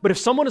world, but if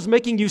someone is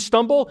making you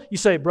stumble, you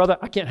say, brother,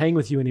 I can't hang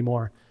with you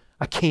anymore.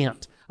 I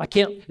can't.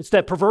 It's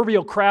that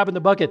proverbial crab in the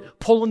bucket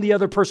pulling the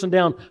other person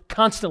down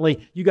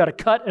constantly. You got to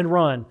cut and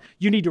run.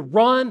 You need to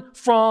run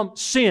from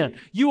sin.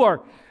 You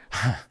are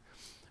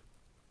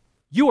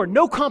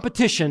no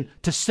competition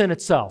to sin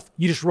itself.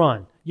 You just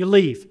run. You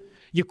leave.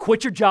 You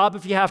quit your job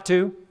if you have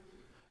to.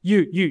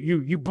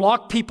 You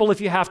block people if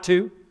you have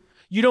to.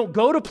 You don't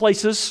go to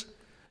places.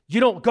 You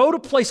don't go to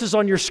places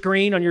on your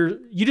screen,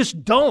 you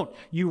just don't.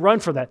 You run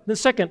for that. Then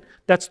second,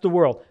 that's the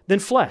world. Then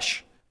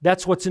flesh.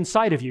 That's what's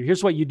inside of you.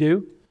 Here's what you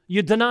do.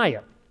 You deny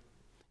it.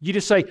 You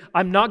just say,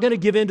 I'm not going to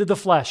give in to the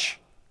flesh.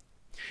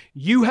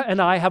 You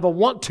and I have a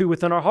want to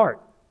within our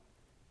heart.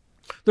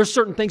 There's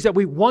certain things that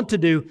we want to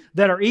do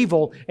that are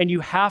evil, and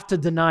you have to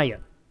deny it.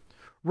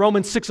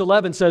 Romans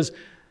 6:11 says,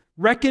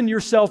 reckon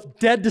yourself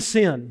dead to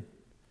sin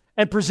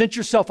and present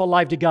yourself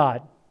alive to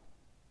God.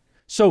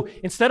 So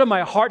instead of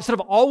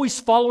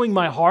always following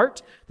my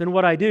heart, then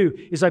what I do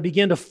is I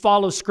begin to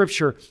follow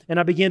Scripture and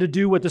I begin to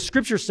do what the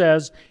Scripture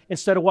says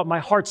instead of what my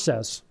heart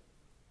says.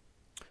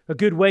 A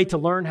good way to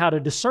learn how to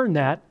discern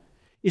that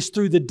is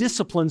through the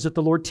disciplines that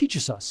the Lord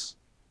teaches us.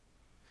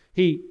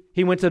 He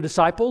went to the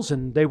disciples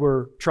and they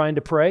were trying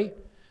to pray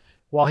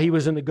while he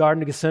was in the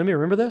Garden of Gethsemane.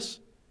 Remember this?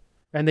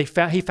 And he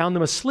found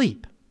them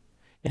asleep.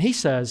 And he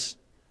says,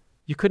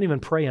 you couldn't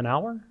even pray an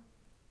hour?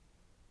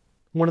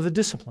 One of the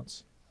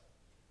disciplines.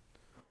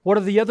 What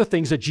are the other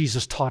things that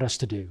Jesus taught us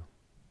to do?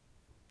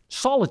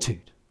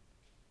 Solitude.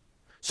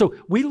 So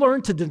we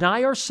learn to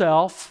deny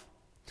ourselves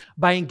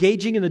by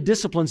engaging in the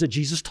disciplines that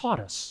Jesus taught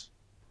us.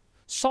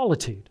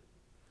 Solitude.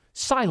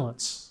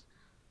 Silence.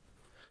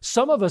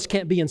 Some of us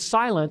can't be in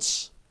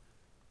silence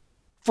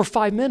for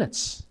 5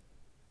 minutes.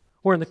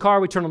 We're in the car,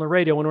 we turn on the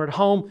radio. When we're at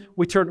home,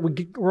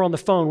 we're on the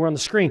phone, we're on the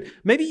screen.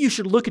 Maybe you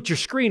should look at your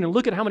screen and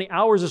look at how many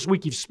hours this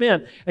week you've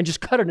spent and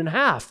just cut it in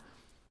half.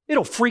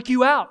 It'll freak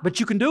you out,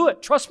 but you can do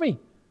it. Trust me.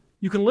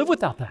 You can live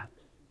without that.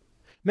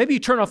 Maybe you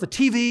turn off the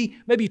TV.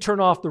 Maybe you turn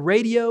off the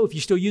radio if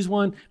you still use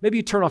one. Maybe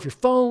you turn off your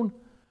phone.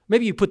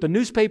 Maybe you put the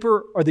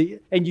newspaper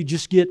and you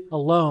just get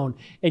alone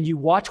and you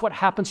watch what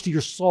happens to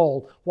your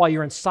soul while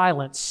you're in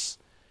silence,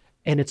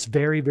 and it's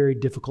very, very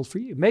difficult for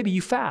you. Maybe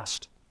you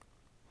fast.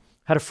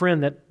 Had a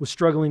friend that was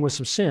struggling with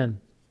some sin,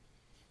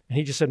 and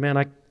he just said, man,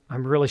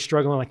 I'm really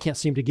struggling. I can't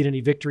seem to get any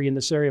victory in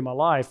this area of my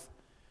life.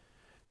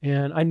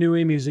 And I knew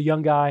him. He was a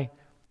young guy,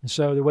 and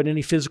so there wasn't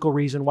any physical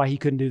reason why he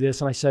couldn't do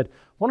this. And I said,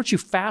 why don't you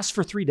fast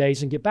for 3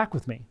 days and get back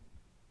with me?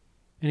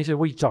 And he said,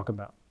 what are you talking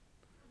about?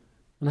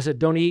 And I said,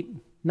 don't eat.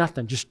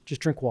 Nothing, just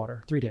drink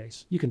water, 3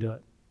 days. You can do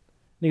it. And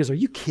he goes, are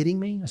you kidding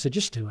me? I said,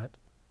 just do it.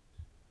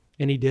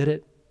 And he did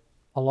it,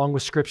 along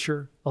with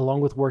Scripture,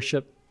 along with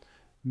worship,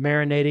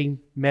 marinating,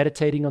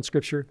 meditating on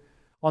Scripture.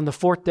 On the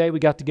 4th day, we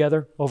got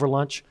together over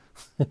lunch.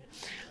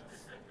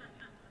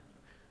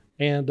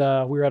 And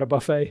we were at a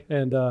buffet,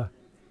 and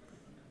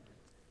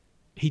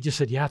he just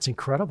said, yeah, it's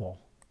incredible.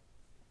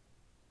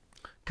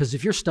 Because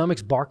if your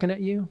stomach's barking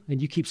at you,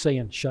 and you keep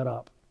saying, shut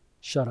up,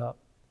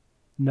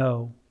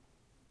 no,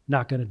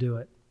 not going to do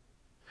it,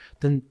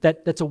 then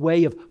that's a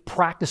way of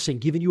practicing,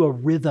 giving you a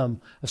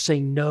rhythm of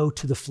saying no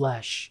to the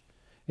flesh.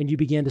 And you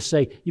begin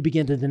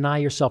to deny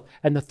yourself.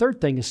 And the third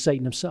thing is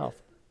Satan himself.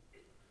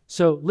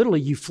 So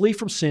literally you flee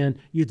from sin,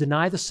 you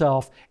deny the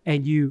self,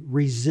 and you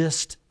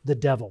resist the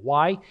devil.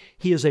 Why?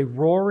 He is a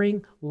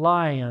roaring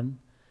lion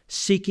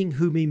seeking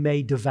whom he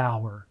may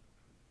devour.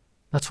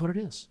 That's what it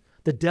is.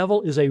 The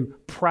devil is a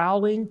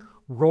prowling,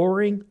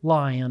 roaring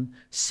lion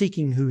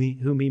seeking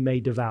whom he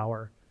may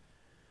devour.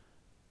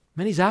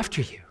 Man, he's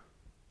after you.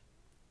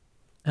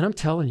 And I'm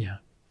telling you,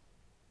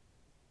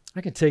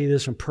 I can tell you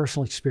this from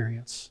personal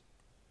experience.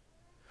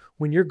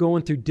 When you're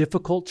going through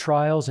difficult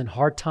trials and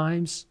hard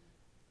times,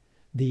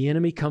 the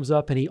enemy comes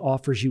up and he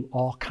offers you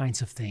all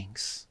kinds of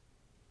things.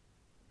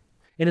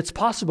 And it's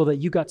possible that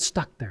you got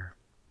stuck there.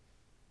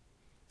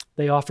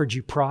 They offered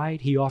you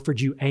pride. He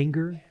offered you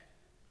anger.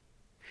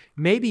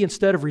 Maybe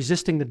instead of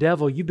resisting the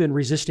devil, you've been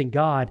resisting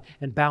God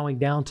and bowing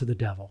down to the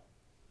devil.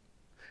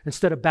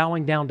 Instead of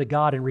bowing down to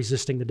God and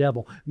resisting the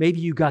devil.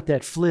 Maybe you got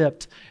that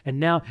flipped, and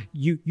now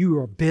you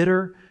are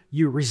bitter.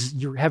 You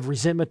have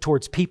resentment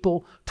towards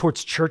people,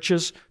 towards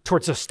churches,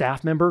 towards a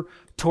staff member,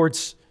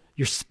 towards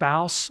your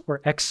spouse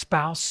or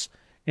ex-spouse,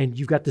 and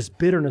you've got this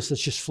bitterness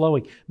that's just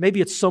flowing. Maybe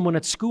it's someone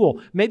at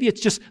school. Maybe it's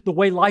just the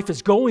way life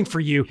is going for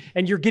you,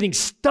 and you're getting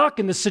stuck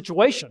in this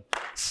situation.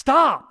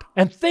 Stop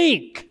and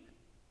think.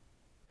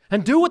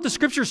 And do what the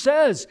Scripture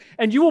says,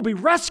 and you will be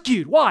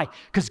rescued. Why?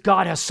 Because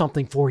God has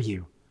something for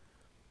you.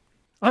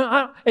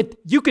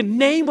 You can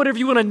name whatever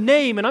you want to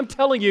name, and I'm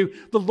telling you,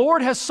 the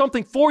Lord has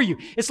something for you.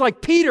 It's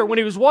like Peter when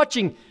he was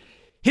watching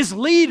his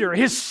leader,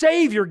 his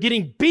Savior,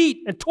 getting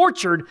beat and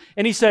tortured,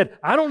 and he said,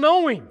 I don't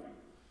know him.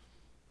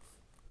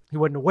 He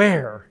wasn't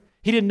aware.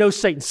 He didn't know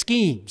Satan's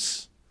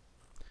schemes.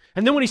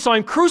 And then when he saw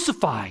him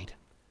crucified,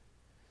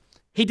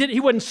 he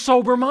wasn't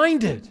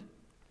sober-minded,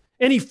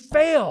 and he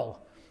failed.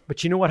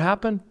 But you know what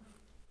happened?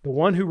 The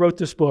one who wrote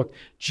this book,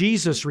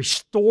 Jesus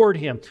restored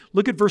him.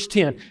 Look at verse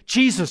 10.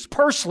 Jesus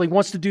personally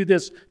wants to do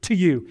this to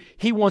you.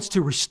 He wants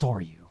to restore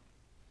you.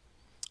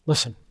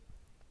 Listen,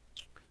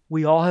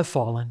 we all have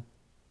fallen,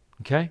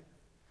 okay?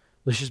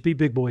 Let's just be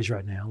big boys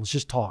right now. Let's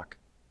just talk.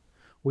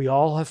 We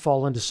all have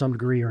fallen to some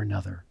degree or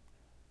another.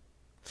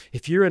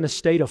 If you're in a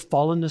state of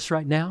fallenness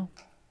right now,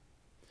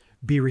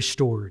 be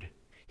restored.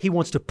 He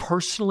wants to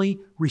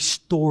personally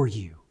restore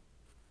you.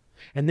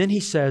 And then he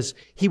says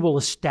he will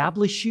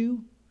establish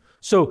you.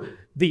 So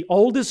the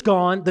old is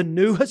gone, the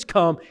new has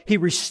come. He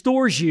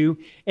restores you,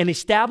 and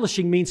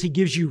establishing means he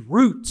gives you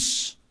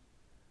roots.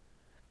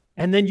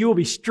 And then you will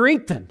be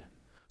strengthened.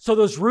 So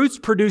those roots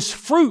produce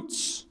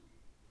fruits,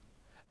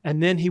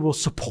 and then he will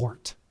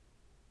support.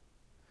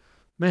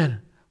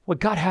 Man, what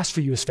God has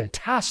for you is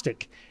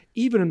fantastic,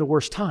 even in the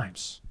worst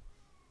times.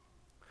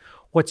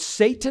 What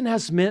Satan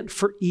has meant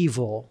for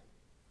evil,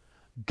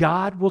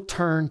 God will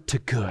turn to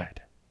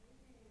good,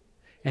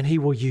 and he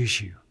will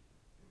use you.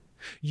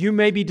 You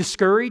may be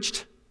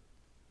discouraged.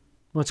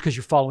 Well, it's because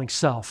you're following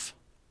self.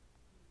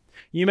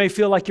 You may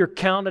feel like you're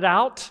counted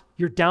out.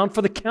 You're down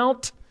for the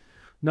count.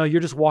 No, you're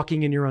just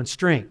walking in your own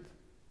strength.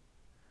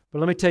 But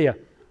let me tell you,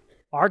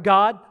 our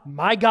God,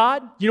 my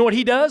God, you know what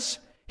he does?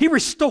 He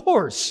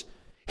restores.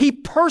 He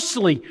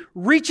personally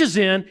reaches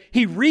in,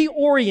 he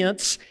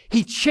reorients,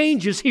 he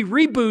changes, he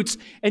reboots,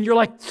 and you're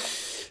like,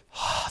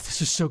 oh,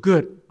 this is so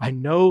good. I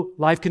know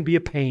life can be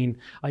a pain.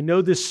 I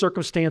know this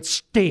circumstance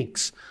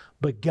stinks.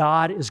 But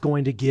God is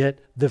going to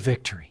get the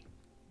victory.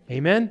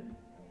 Amen?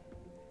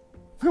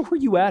 Where are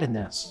you at in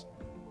this?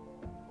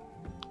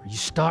 Are you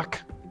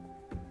stuck?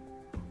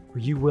 Are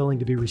you willing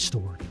to be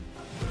restored?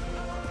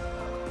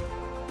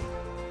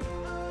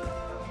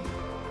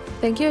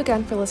 Thank you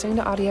again for listening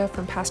to audio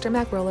from Pastor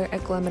Mac Roller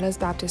at Glen Meadows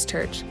Baptist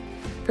Church.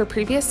 For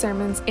previous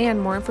sermons and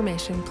more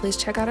information, please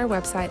check out our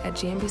website at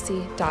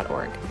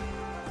gmbc.org.